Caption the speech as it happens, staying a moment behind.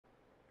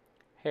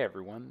Hey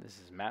everyone, this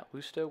is Matt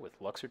Lusto with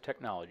Luxor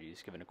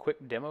Technologies, giving a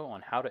quick demo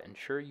on how to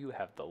ensure you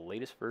have the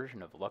latest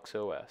version of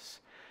LuxOS.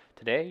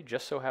 Today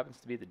just so happens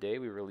to be the day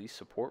we release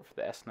support for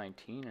the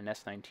S19 and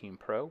S19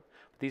 Pro,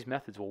 but these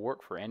methods will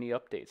work for any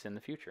updates in the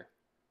future.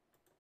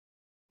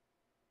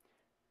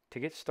 To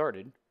get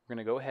started, we're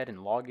going to go ahead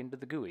and log into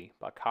the GUI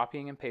by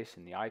copying and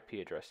pasting the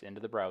IP address into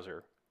the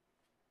browser.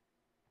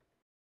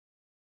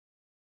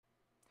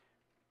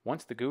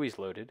 Once the GUI is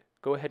loaded,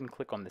 go ahead and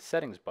click on the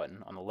Settings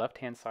button on the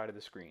left-hand side of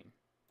the screen.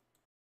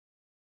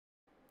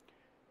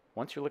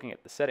 Once you're looking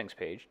at the settings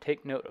page,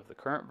 take note of the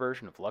current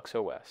version of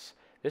LuxOS.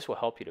 This will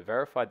help you to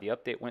verify the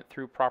update went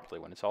through properly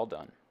when it's all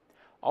done.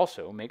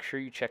 Also, make sure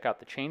you check out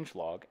the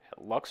changelog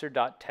at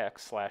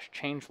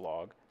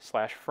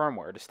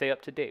luxor.tech/changelog/firmware to stay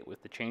up to date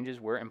with the changes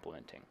we're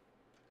implementing.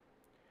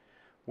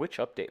 Which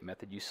update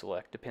method you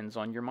select depends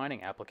on your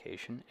mining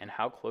application and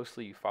how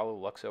closely you follow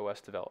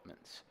LuxOS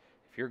developments.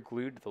 If you're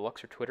glued to the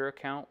Luxor Twitter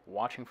account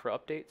watching for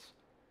updates,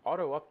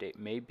 auto update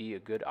may be a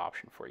good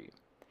option for you.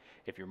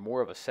 If you're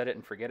more of a set it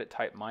and forget it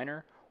type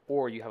miner,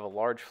 or you have a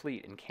large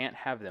fleet and can't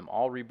have them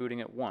all rebooting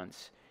at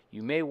once,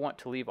 you may want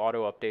to leave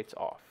auto updates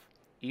off.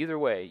 Either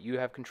way, you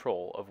have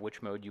control of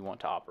which mode you want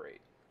to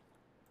operate.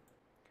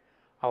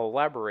 I'll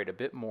elaborate a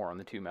bit more on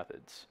the two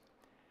methods.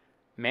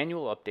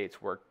 Manual updates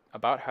work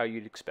about how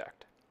you'd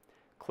expect.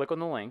 Click on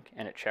the link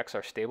and it checks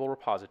our stable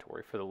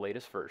repository for the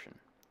latest version.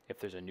 If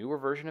there's a newer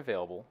version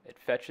available, it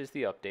fetches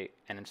the update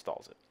and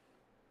installs it.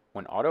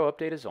 When auto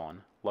update is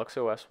on,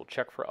 LuxOS will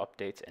check for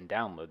updates and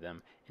download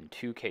them in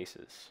two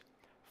cases.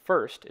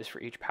 First is for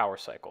each power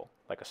cycle,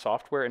 like a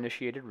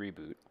software-initiated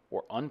reboot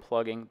or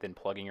unplugging then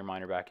plugging your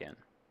miner back in.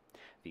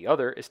 The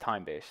other is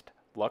time-based.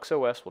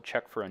 LuxOS will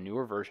check for a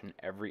newer version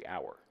every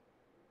hour.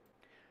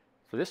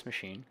 For this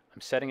machine, I'm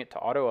setting it to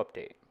auto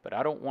update, but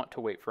I don't want to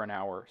wait for an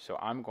hour, so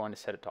I'm going to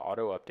set it to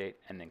auto update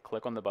and then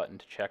click on the button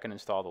to check and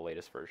install the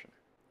latest version.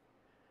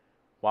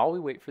 While we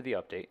wait for the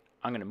update,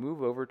 I'm going to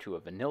move over to a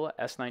vanilla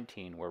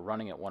S19 we're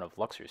running at one of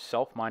Luxor's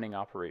self-mining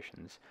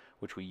operations,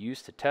 which we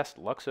use to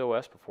test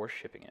LuxOS before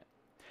shipping it.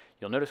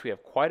 You'll notice we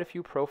have quite a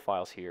few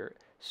profiles here,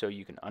 so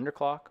you can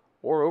underclock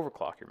or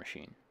overclock your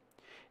machine.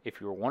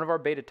 If you're one of our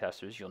beta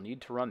testers, you'll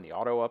need to run the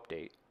auto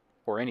update,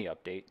 or any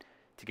update,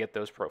 to get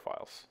those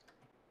profiles.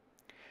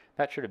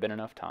 That should have been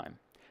enough time.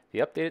 The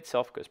update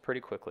itself goes pretty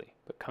quickly,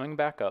 but coming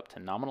back up to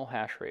nominal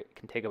hash rate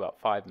can take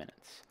about 5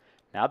 minutes.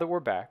 Now that we're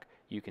back,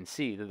 you can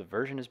see that the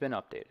version has been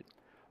updated.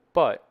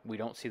 But we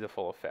don't see the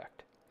full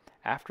effect.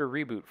 After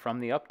reboot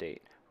from the update,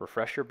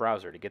 refresh your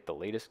browser to get the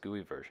latest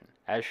GUI version,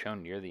 as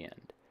shown near the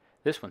end.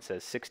 This one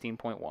says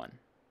 16.1.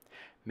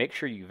 Make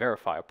sure you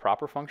verify a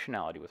proper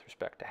functionality with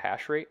respect to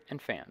hash rate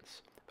and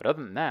fans. But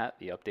other than that,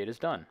 the update is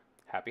done.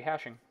 Happy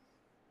hashing!